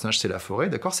tel personnage, c'est la forêt.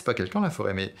 D'accord, c'est pas quelqu'un, la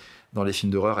forêt, mais dans les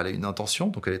films d'horreur, elle a une intention,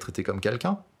 donc elle est traitée comme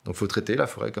quelqu'un. Donc, il faut traiter la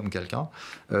forêt comme quelqu'un.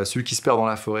 Celui qui se perd dans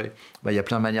la forêt, il y a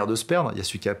plein de manières de se perdre. Il y a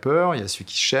celui qui a peur, il y a celui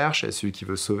qui cherche, il y a celui qui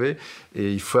veut sauver.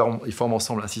 Et ils forment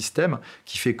ensemble un système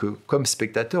qui fait que, comme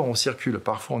spectateur, on circule.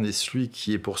 Parfois, on est celui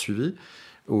qui est poursuivi.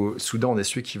 soudain on est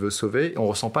celui qui veut sauver, et on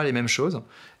ressent pas les mêmes choses.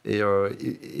 Et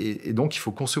donc il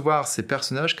faut concevoir ces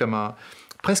personnages comme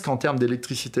presque en termes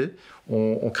d'électricité.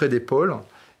 On crée des pôles,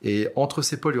 et entre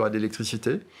ces pôles il y aura de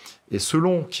l'électricité, et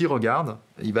selon qui regarde,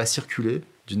 il va circuler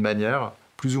d'une manière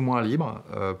plus ou moins libre,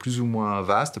 plus ou moins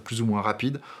vaste, plus ou moins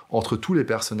rapide, entre tous les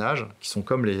personnages qui sont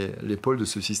comme les pôles de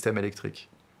ce système électrique.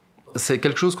 C'est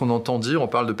quelque chose qu'on entend dire, on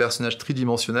parle de personnages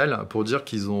tridimensionnels pour dire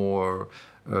qu'ils ont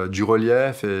du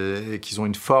relief et qu'ils ont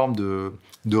une forme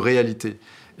de réalité.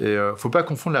 Et il ne faut pas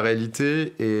confondre la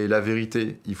réalité et la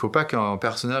vérité. Il ne faut pas qu'un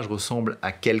personnage ressemble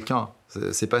à quelqu'un.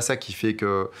 C'est pas ça qui fait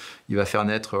qu'il va faire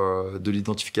naître de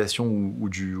l'identification ou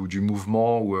du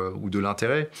mouvement ou de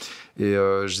l'intérêt. Et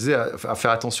je disais à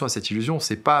faire attention à cette illusion.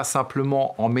 C'est pas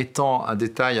simplement en mettant un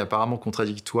détail apparemment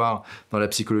contradictoire dans la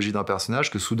psychologie d'un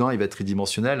personnage que soudain il va être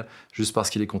tridimensionnel juste parce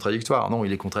qu'il est contradictoire. Non,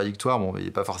 il est contradictoire, bon, il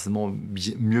n'est pas forcément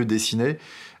mieux dessiné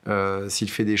s'il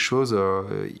fait des choses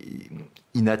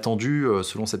inattendues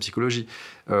selon sa psychologie.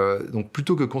 Donc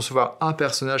plutôt que concevoir un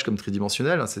personnage comme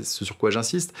tridimensionnel, c'est ce sur quoi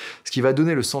j'insiste, ce qui va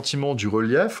donner le sentiment du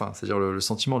relief, c'est-à-dire le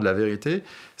sentiment de la vérité,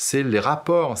 c'est les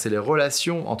rapports, c'est les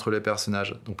relations entre les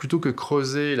personnages. Donc plutôt que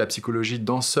creuser la psychologie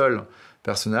d'un seul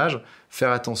personnage,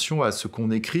 faire attention à ce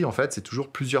qu'on écrit, en fait, c'est toujours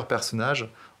plusieurs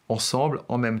personnages ensemble,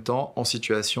 en même temps, en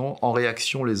situation, en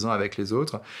réaction les uns avec les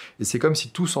autres. Et c'est comme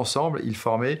si tous ensemble, ils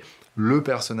formaient le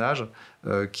personnage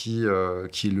qui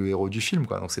est le héros du film,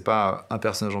 quoi. Donc c'est pas un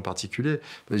personnage en particulier.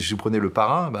 Si vous prenez le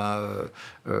parrain,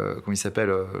 comment il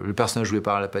s'appelle, le personnage joué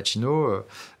par Al Pacino,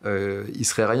 il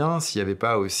serait rien s'il n'y avait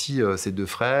pas aussi ses deux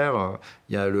frères.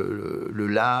 Il y a le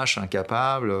lâche,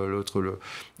 incapable, l'autre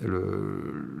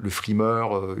le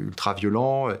frimeur ultra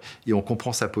violent, et on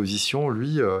comprend sa position.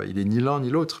 Lui, il est ni l'un ni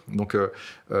l'autre. Donc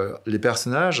les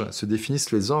personnages se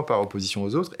définissent les uns par opposition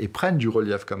aux autres et prennent du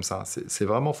relief comme ça. C'est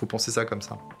vraiment, faut penser ça comme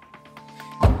ça.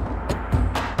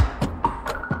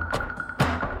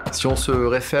 Si on se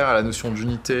réfère à la notion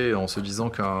d'unité en se disant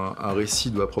qu'un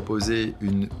récit doit proposer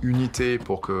une unité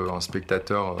pour qu'un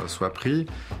spectateur soit pris, il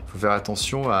faut faire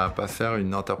attention à ne pas faire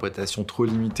une interprétation trop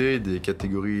limitée des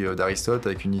catégories d'Aristote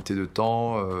avec unité de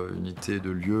temps, unité de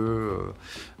lieu,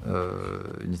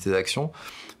 unité d'action.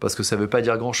 Parce que ça ne veut pas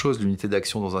dire grand-chose, l'unité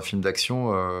d'action dans un film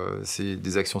d'action, c'est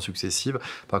des actions successives.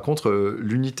 Par contre,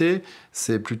 l'unité,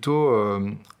 c'est plutôt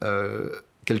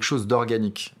quelque chose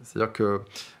d'organique. C'est-à-dire que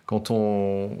quand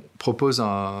on propose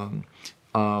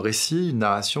un récit, une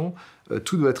narration,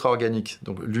 tout doit être organique.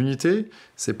 Donc l'unité,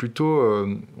 c'est plutôt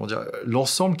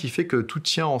l'ensemble qui fait que tout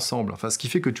tient ensemble. Enfin, ce qui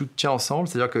fait que tout tient ensemble,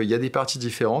 c'est-à-dire qu'il y a des parties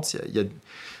différentes,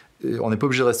 on n'est pas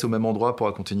obligé de rester au même endroit pour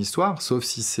raconter une histoire, sauf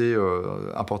si c'est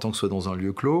important que ce soit dans un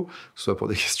lieu clos, que ce soit pour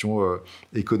des questions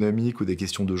économiques ou des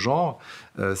questions de genre.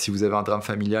 Si vous avez un drame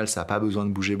familial, ça n'a pas besoin de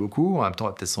bouger beaucoup, en même temps on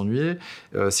va peut-être s'ennuyer.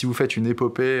 Si vous faites une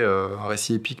épopée, un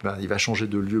récit épique, il va changer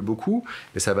de lieu beaucoup,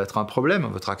 et ça va être un problème.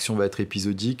 Votre action va être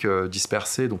épisodique,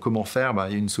 dispersée, donc comment faire?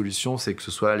 Il y a une solution, c'est que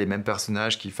ce soit les mêmes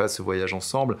personnages qui fassent ce voyage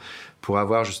ensemble pour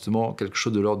avoir justement quelque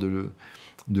chose de l'ordre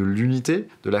de l'unité,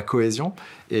 de la cohésion.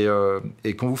 Et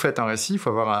quand vous faites un récit, il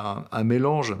faut avoir un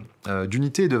mélange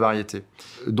d'unité et de variété.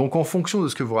 Donc en fonction de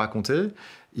ce que vous racontez,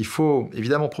 il faut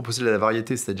évidemment proposer de la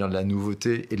variété, c'est-à-dire de la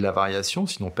nouveauté et de la variation,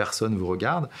 sinon personne ne vous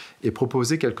regarde, et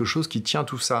proposer quelque chose qui tient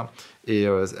tout ça. Et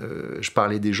je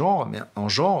parlais des genres, mais un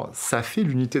genre, ça fait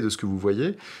l'unité de ce que vous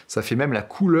voyez, ça fait même la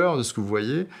couleur de ce que vous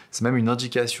voyez, c'est même une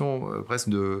indication presque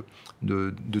de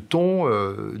ton,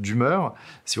 d'humeur.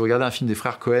 Si vous regardez un film des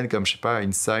frères Cohen, comme, je sais pas,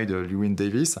 Inside, Llewyn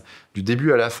Davis, du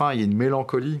début à la fin, il y a une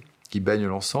mélancolie qui baigne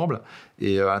l'ensemble,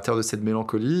 et à l'intérieur de cette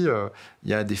mélancolie, il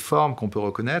y a des formes qu'on peut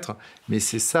reconnaître, mais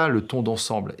c'est ça le ton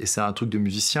d'ensemble, et c'est un truc de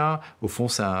musicien, au fond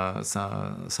c'est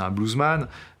un bluesman,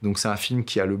 donc c'est un film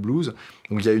qui a le blues,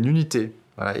 donc il y a une unité.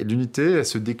 Voilà. Et l'unité, elle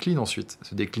se décline ensuite. Elle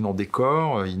se décline en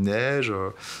décor, il neige,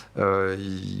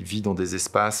 il vit dans des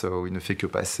espaces où il ne fait que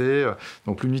passer.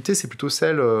 Donc l'unité, c'est plutôt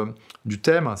celle du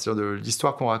thème, c'est-à-dire de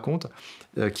l'histoire qu'on raconte,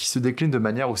 qui se décline de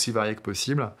manière aussi variée que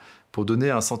possible, pour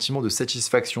donner un sentiment de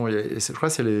satisfaction. Et je crois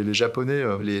que c'est les Japonais,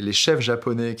 les chefs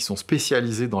japonais qui sont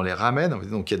spécialisés dans les ramen.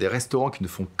 Donc il y a des restaurants qui ne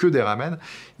font que des ramen.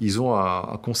 Ils ont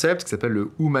un concept qui s'appelle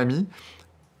le umami,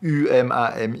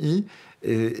 U-M-A-M-I.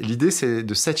 Et l'idée, c'est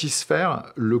de satisfaire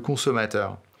le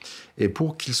consommateur. Et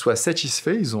pour qu'il soit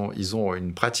satisfait, ils ont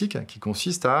une pratique qui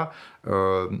consiste à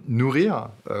nourrir,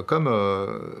 comme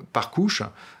par couche,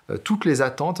 toutes les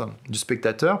attentes du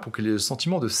spectateur pour qu'il ait le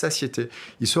sentiment de satiété.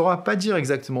 Il ne saura pas dire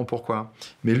exactement pourquoi.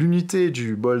 Mais l'unité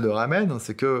du bol de ramen,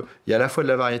 c'est qu'il y a à la fois de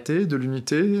la variété, de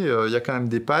l'unité, il y a quand même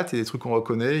des pâtes et des trucs qu'on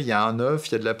reconnaît, il y a un œuf,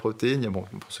 il y a de la protéine, pour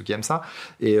ceux qui aiment ça.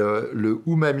 Et le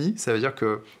umami, ça veut dire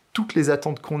que toutes les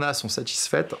attentes qu'on a sont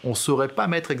satisfaites, on ne saurait pas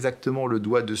mettre exactement le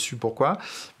doigt dessus pourquoi,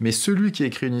 mais celui qui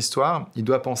écrit une histoire, il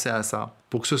doit penser à ça.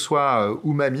 Pour que ce soit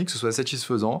umami, que ce soit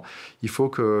satisfaisant, il faut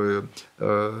qu'il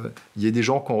y ait des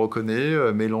gens qu'on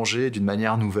reconnaît mélangés d'une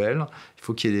manière nouvelle. Il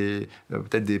faut qu'il y ait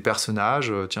peut-être des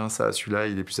personnages, tiens, celui-là,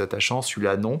 il est plus attachant,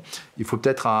 celui-là, non. Il faut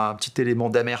peut-être un petit élément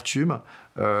d'amertume.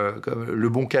 Comme le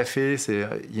bon café,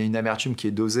 il y a une amertume qui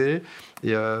est dosée.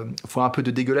 Il faut un peu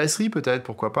de dégueulasserie, peut-être,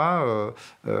 pourquoi pas.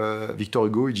 Victor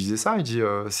Hugo, il disait ça, il dit...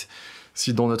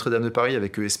 Si dans Notre-Dame de Paris,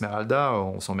 avec Esmeralda,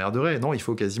 on s'emmerderait. Non, il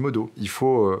faut Quasimodo. Il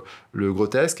faut le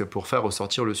grotesque pour faire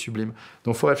ressortir le sublime.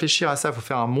 Donc, il faut réfléchir à ça. Il faut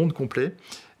faire un monde complet.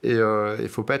 Et il ne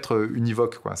faut pas être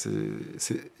univoque, quoi.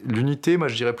 L'unité, moi,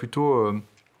 je dirais plutôt...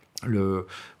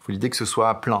 faut l'idée que ce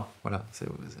soit plein. Voilà. Il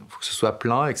faut que ce soit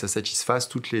plein et que ça satisfasse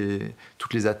toutes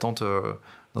les attentes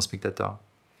d'un spectateur.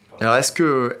 Alors, est-ce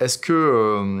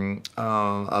que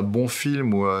un bon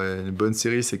film ou une bonne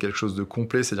série, c'est quelque chose de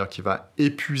complet, c'est-à-dire qu'il va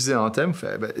épuiser un thème?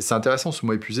 C'est intéressant ce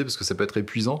mot épuisé, parce que ça peut être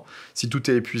épuisant. Si tout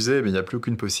est épuisé, il n'y a plus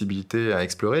aucune possibilité à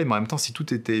explorer. Mais en même temps, si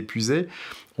tout était épuisé,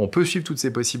 on peut suivre toutes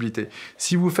ces possibilités.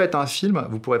 Si vous faites un film,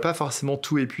 vous ne pourrez pas forcément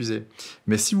tout épuiser.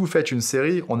 Mais si vous faites une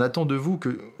série, on attend de vous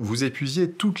que vous épuisiez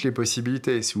toutes les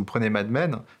possibilités. Si vous prenez Mad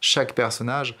Men, chaque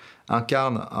personnage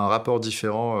incarne un rapport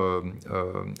différent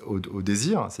au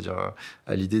désir, c'est-à-dire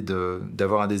à l'idée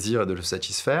d'avoir un désir et de le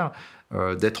satisfaire,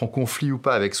 d'être en conflit ou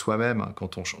pas avec soi-même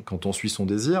quand on suit son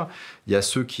désir. Il y a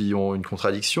ceux qui ont une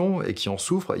contradiction et qui en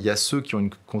souffrent. Il y a ceux qui ont une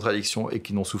contradiction et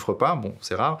qui n'en souffrent pas. Bon,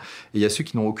 c'est rare. Et il y a ceux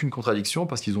qui n'ont aucune contradiction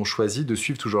parce qu'ils ont choisi de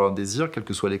suivre toujours leur désir, quelles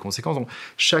que soient les conséquences. Donc,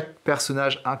 chaque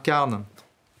personnage incarne,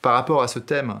 par rapport à ce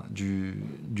thème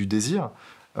du désir,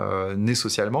 né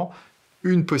socialement,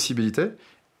 une possibilité.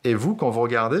 Et vous, quand vous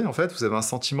regardez, en fait, vous avez un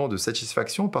sentiment de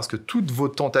satisfaction parce que toutes vos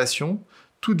tentations,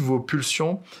 toutes vos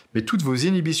pulsions, mais toutes vos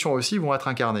inhibitions aussi vont être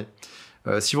incarnées.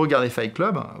 Si vous regardez Fight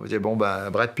Club, vous dites, bon,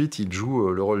 Brad Pitt, il joue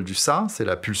le rôle du ça, c'est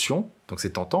la pulsion, donc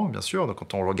c'est tentant, bien sûr. Donc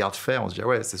quand on le regarde faire, on se dit, ah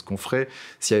ouais, c'est ce qu'on ferait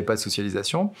s'il n'y avait pas de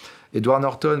socialisation. Edward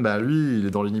Norton, lui, il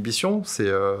est dans l'inhibition,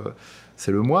 c'est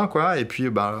le moi, quoi. Et puis,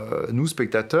 nous,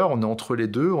 spectateurs, on est entre les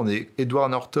deux. On est Edward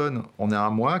Norton, on est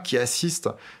un moi qui assiste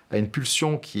à une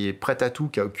pulsion qui est prête à tout,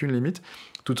 qui n'a aucune limite,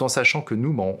 tout en sachant que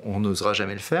nous, on n'osera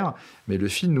jamais le faire. Mais le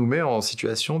film nous met en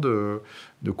situation de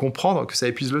comprendre que ça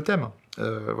épuise le thème.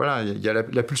 Voilà, il y a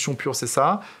la pulsion pure, c'est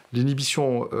ça.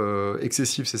 L'inhibition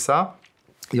excessive, c'est ça.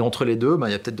 Et entre les deux,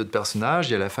 il y a peut-être d'autres personnages.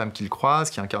 Il y a la femme qui le croise,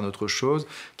 qui incarne autre chose,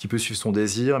 qui peut suivre son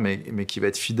désir, mais qui va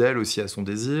être fidèle aussi à son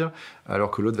désir,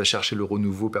 alors que l'autre va chercher le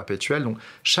renouveau perpétuel. Donc,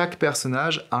 chaque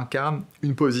personnage incarne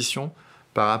une position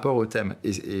par rapport au thème.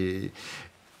 Et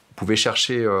vous pouvez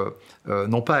chercher,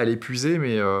 non pas à l'épuiser,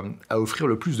 mais à offrir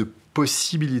le plus de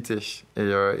possibilités.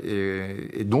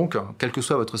 Et donc, quel que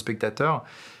soit votre spectateur,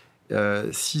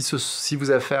 si vous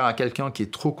avez affaire à quelqu'un qui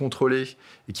est trop contrôlé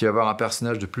et qui va avoir un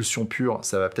personnage de pulsion pure,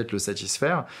 ça va peut-être le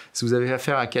satisfaire. Si vous avez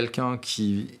affaire à quelqu'un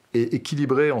qui est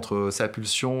équilibré entre sa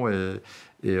pulsion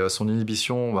et son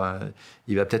inhibition,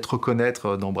 il va peut-être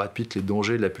reconnaître dans Brad Pitt les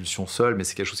dangers de la pulsion seule, mais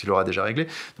c'est quelque chose qu'il aura déjà réglé.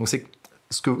 Donc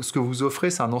ce que vous offrez,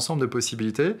 c'est un ensemble de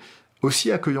possibilités,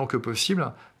 aussi accueillant que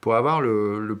possible, pour avoir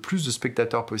le plus de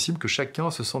spectateurs possible, que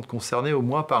chacun se sente concerné au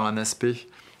moins par un aspect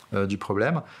du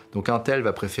problème. Donc un tel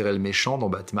va préférer le méchant dans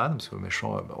Batman, parce que le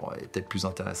méchant est peut-être plus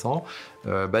intéressant.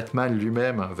 Batman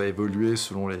lui-même va évoluer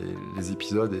selon les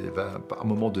épisodes et va par un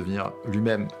moment devenir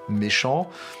lui-même méchant.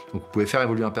 Donc vous pouvez faire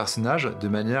évoluer un personnage de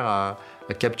manière à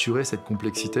capturer cette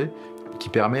complexité qui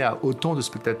permet à autant de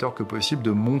spectateurs que possible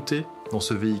de monter dans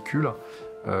ce véhicule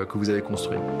que vous avez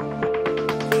construit.